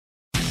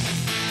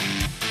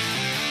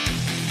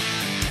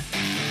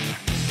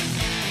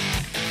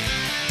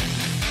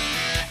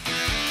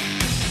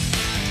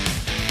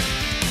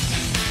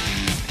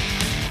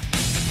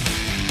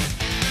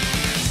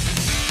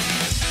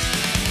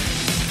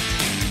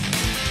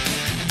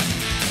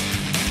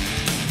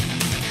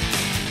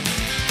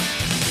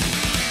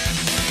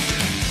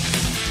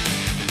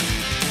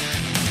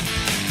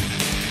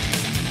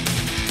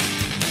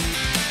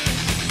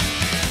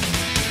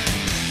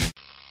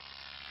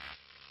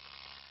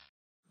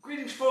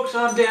Greetings, folks.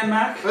 I'm Dan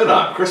Mack. And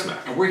I'm Chris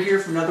Mack. And we're here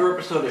for another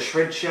episode of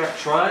Shred Shack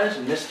Tries,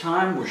 and this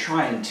time we're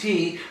trying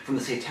tea from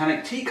the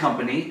Satanic Tea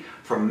Company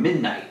from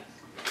Midnight.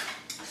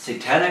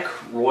 Satanic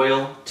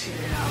Royal Tea.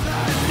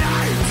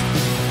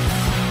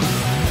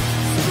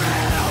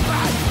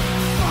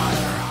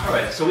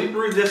 Alright, so we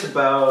brewed this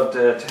about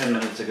 10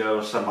 minutes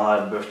ago, some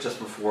odd, but just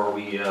before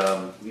we,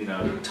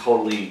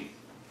 totally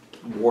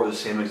wore the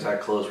same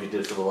exact clothes we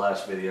did for the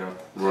last video.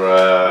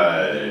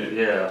 Right.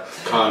 Yeah.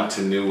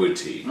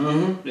 Continuity.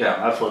 Mm-hmm. Yeah,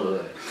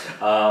 absolutely.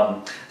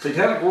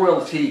 Satanic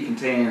Royal Tea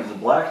contains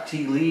black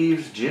tea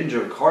leaves,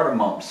 ginger,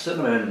 cardamom,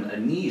 cinnamon,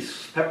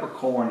 anise,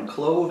 peppercorn,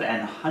 clove,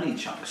 and honey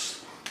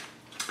chunks.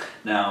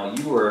 Now,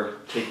 you were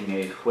taking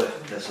a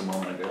whiff of this a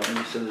moment ago, and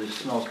you said it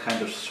smells kind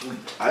of sweet.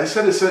 I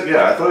said,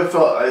 yeah. I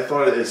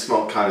thought it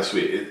smelled kind of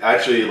sweet. It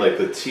actually, like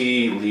the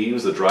tea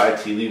leaves, the dry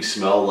tea leaves,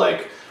 smell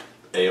like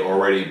a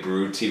already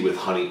brewed tea with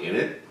honey in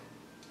it.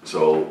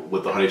 So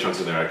with the honey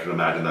chunks in there, I can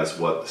imagine that's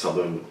what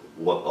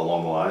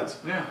along the lines.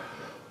 Yeah.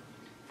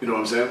 You know what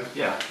I'm saying?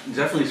 Yeah, it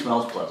definitely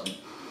smells pleasant,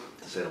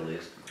 to say the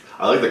least.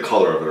 I like the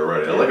color of it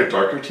already. Yeah. I like a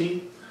darker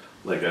tea.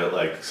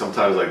 Like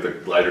sometimes like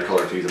the lighter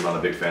color teas I'm not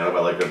a big fan of.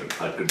 I like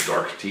a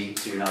dark tea.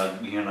 So you're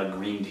not a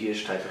green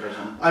tea-ish type of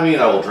person? I mean,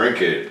 I will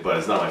drink it, but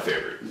it's not my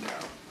favorite. Yeah.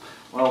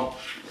 Well,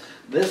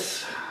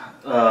 this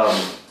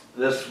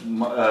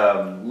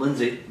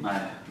Lindsay,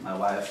 my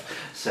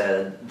wife,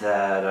 said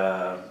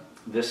that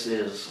this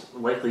is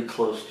likely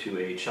close to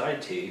a chai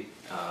tea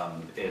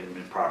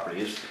in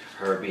properties.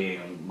 Her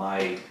being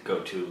my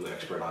go-to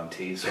expert on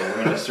tea, so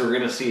we're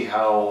gonna see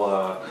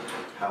how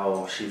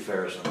she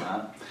fares on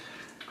that.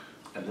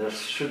 And this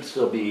should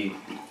still be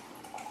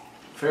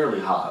fairly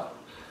hot.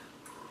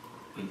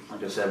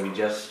 Like I said, we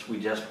just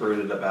brewed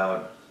it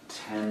about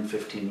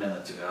 10-15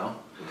 minutes ago.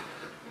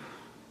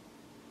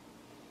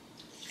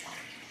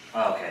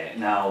 Okay,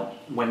 now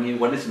when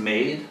it's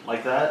made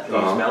like that, and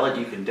you smell it,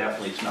 you can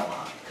definitely smell it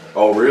hot.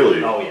 Oh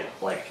really? Oh yeah,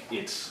 like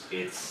it's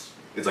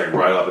like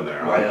right up in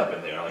there. Right up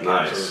in there, like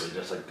nice. Absolutely,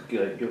 just like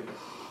good.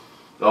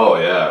 Oh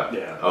yeah.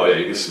 Yeah. Oh yeah,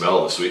 you can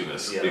smell the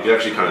sweetness. Yeah. You can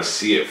actually kind of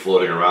see it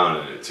floating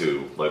around in it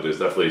too. Like there's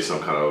definitely some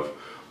kind of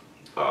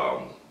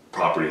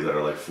properties that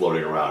are like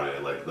floating around in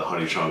it, like the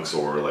honey chunks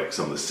or like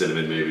some of the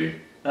cinnamon maybe.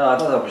 No, I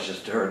thought that was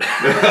just dirt.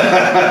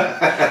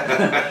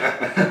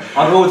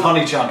 I'll go with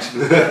honey chunks.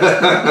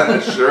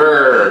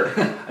 Sure.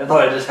 I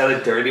thought I just had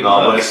a dirty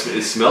No, mug. but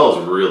it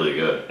smells really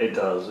good. It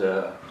does,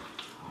 yeah.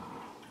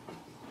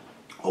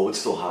 Oh, it's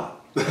still hot.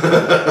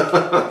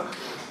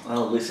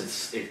 Well, at least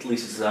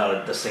it's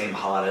not the same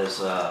hot as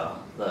the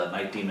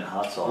Night Demon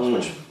hot sauce,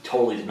 which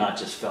totally did not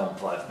just film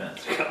 5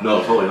 minutes ago.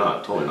 No, totally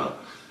not. Totally not.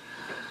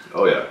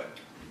 Oh yeah.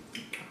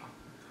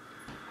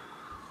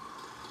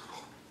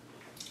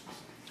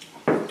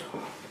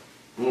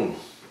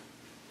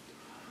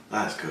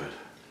 That's good.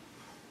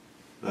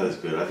 That is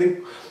good. I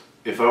think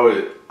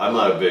I'm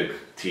not a big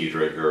tea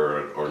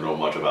drinker or know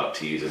much about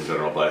teas in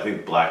general, but I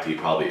think black tea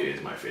probably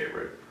is my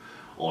favorite.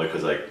 Only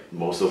because like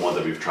most of the ones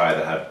that we've tried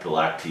that have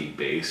black tea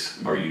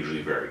base are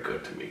usually very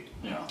good to me.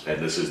 Yeah.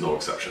 And this is no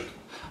exception.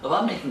 If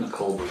I'm making a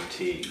cold brew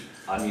tea,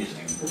 I'm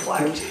using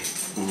black tea,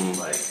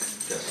 like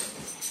just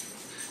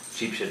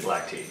cheap shit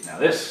black tea. Now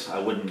this, I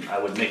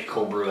would make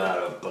cold brew out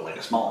of, but like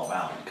a small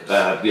amount.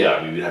 Yeah,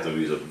 I mean you'd have to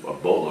use a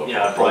boatload.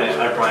 Yeah, I'd probably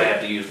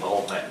have to use the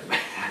whole thing.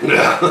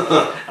 Yeah.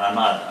 I'm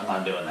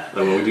not doing that.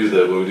 And when we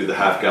do the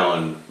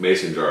half-gallon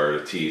mason jar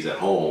of teas at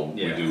home,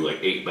 Yeah. we do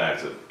like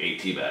 8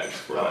 tea bags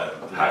for a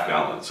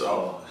half-gallon.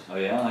 So. Oh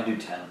yeah, I do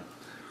 10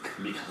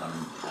 because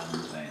I'm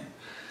insane.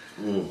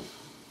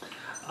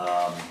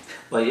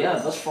 But yeah,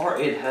 thus far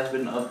it has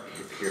been up.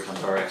 Here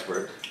comes our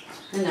expert.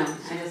 No,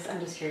 I'm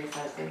just curious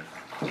how it's good.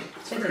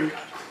 Continue.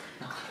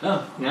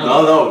 No,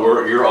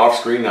 you're off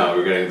screen now.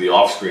 We're getting the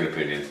off-screen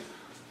opinion.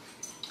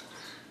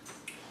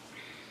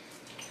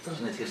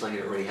 Doesn't it taste like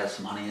it already has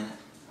some honey in it?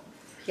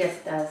 Yes,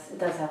 it does. It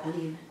does have honey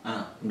in it.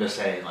 I'm just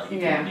saying, like you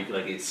can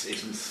like it's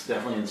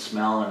definitely in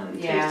smell and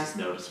in taste it's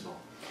noticeable.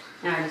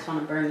 Now I just want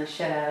to burn the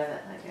shit out of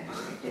it, like I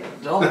already do.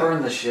 Don't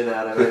burn the shit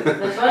out of it.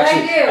 That's what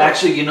I do.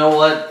 Actually, you know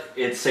what?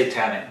 It's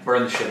satanic.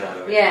 Burn the shit out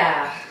of it.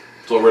 Yeah.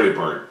 It's already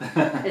burnt.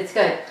 It's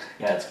good.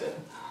 Yeah, it's good.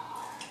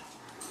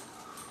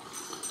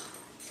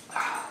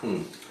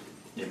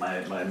 Yeah,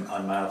 my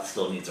mouth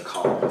still needs a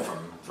calm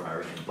from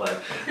everything,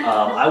 but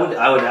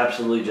I would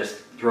absolutely just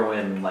throw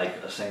in like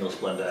a single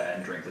Splenda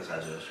and drink this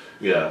as is.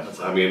 Yeah,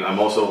 I mean, I'm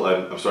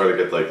starting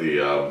to get like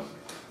the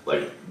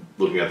like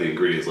looking at the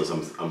ingredients list.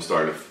 I'm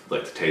starting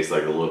to taste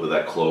like a little bit of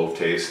that clove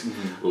taste,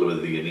 a little bit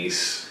of the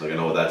anise. Like I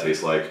know what that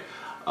tastes like.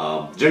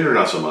 Ginger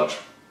not so much,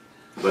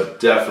 but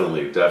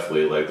definitely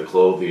like the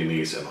clove, the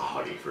anise, and the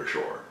honey for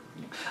sure.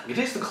 You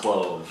taste the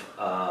clove,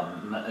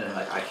 and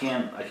like I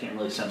can't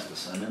really sense the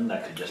cinnamon.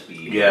 That could just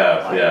be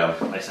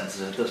my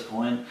senses at this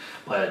point.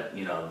 But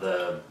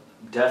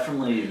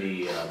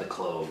definitely the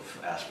clove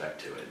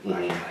aspect to it.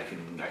 I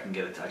can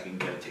get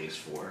a taste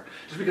for,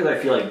 just because I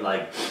feel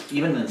like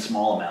even in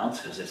small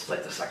amounts, because it's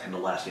like the second to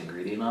last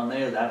ingredient on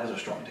there, that has a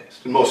strong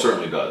taste. It most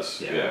certainly does.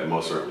 Yeah, it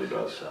most certainly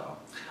does. So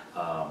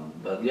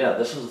But yeah,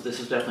 this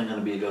is definitely going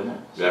to be a good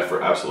one. Yeah,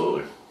 for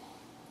absolutely.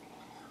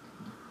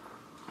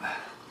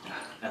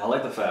 And I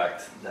like the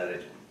fact that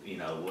it, you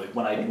know, like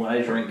when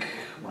I drink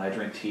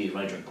teas,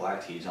 when I drink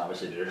black teas,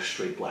 obviously they're just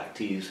straight black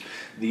teas.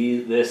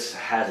 This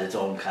has its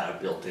own kind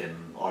of built-in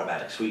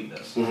automatic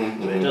sweetness.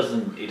 Mm-hmm, So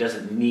it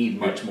doesn't need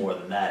much more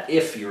than that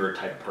if you're a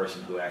type of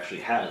person who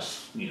actually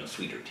has, you know,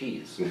 sweeter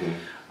teas. Mm-hmm.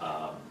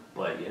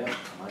 But yeah,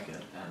 I like it.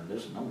 And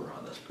there's a number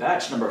on this.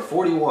 Batch number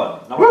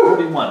 41. Number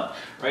 41,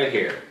 right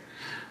here.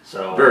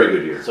 So Very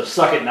good year. So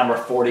suck it, number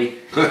 40.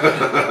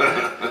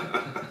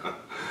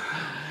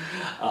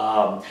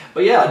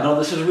 But yeah, no,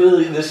 this is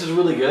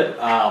really good.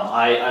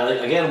 I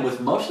again,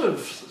 with most of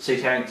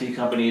Satanic Tea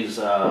Company's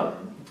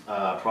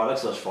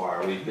products thus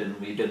far, we've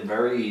been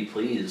very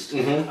pleased.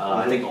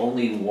 I think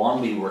only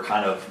one we were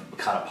kind of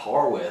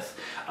par with.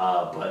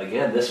 But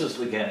again, this is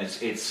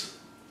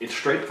it's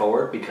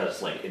straightforward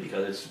because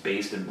it's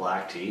based in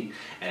black tea,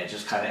 and it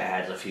just kind of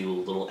adds a few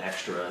little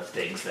extra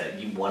things that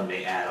one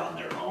may add on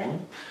their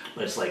own,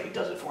 but it's like it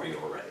does it for you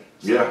already.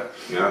 So,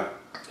 Yeah.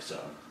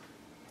 So,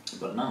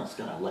 but no, it's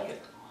gonna like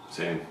it.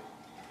 Same.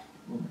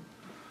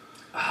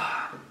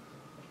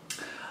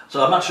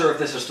 So I'm not sure if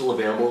this is still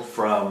available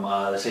from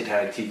the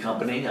Satanic Tea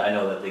Company. I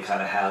know that they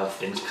kind of have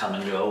things come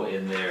and go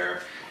in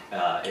their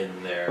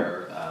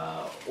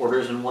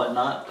orders and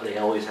whatnot. They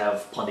always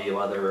have plenty of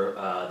other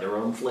their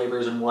own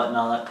flavors and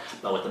whatnot.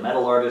 But with the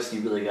metal artist, you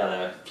really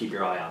gotta keep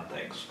your eye on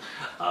things.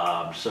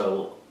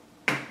 So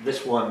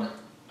this one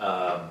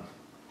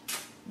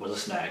was a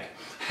snag.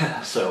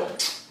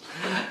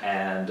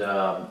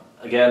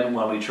 Again,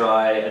 when we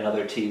try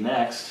another tea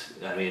next,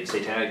 I mean,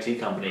 Satanic Tea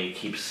Company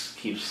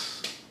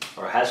keeps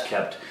or has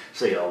kept,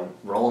 so, you know,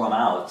 rolling them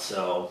out.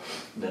 So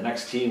the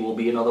next tea will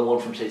be another one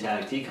from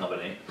Satanic Tea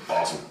Company.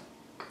 Awesome.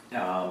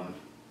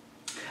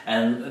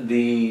 And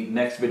the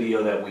next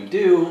video that we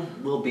do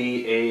will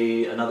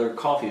be another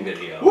coffee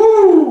video.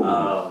 Woo!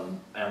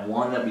 And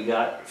one that we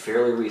got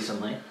fairly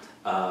recently.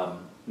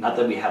 Not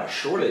that we have a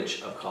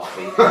shortage of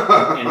coffee.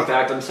 In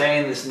fact, I'm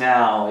saying this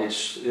now.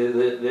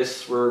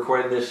 We're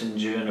recording this in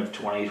June of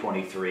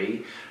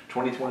 2023.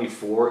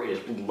 2024 is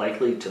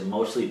likely to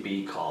mostly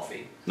be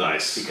coffee.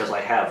 Nice. Because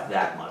I have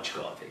that much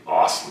coffee.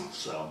 Awesome.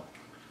 So,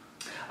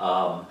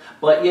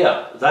 but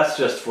yeah, that's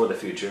just for the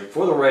future.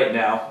 For the right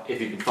now, if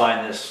you can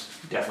find this,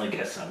 definitely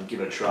get some. Give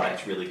it a try.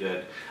 It's really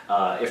good.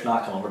 If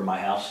not, come over to my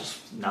house.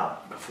 Just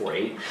not before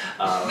 8.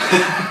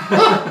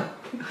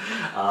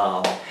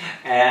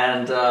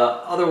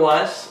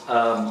 Otherwise,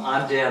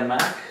 I'm Dan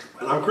Mack.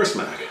 And I'm Chris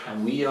Mack.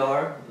 And we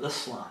are The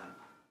Slime.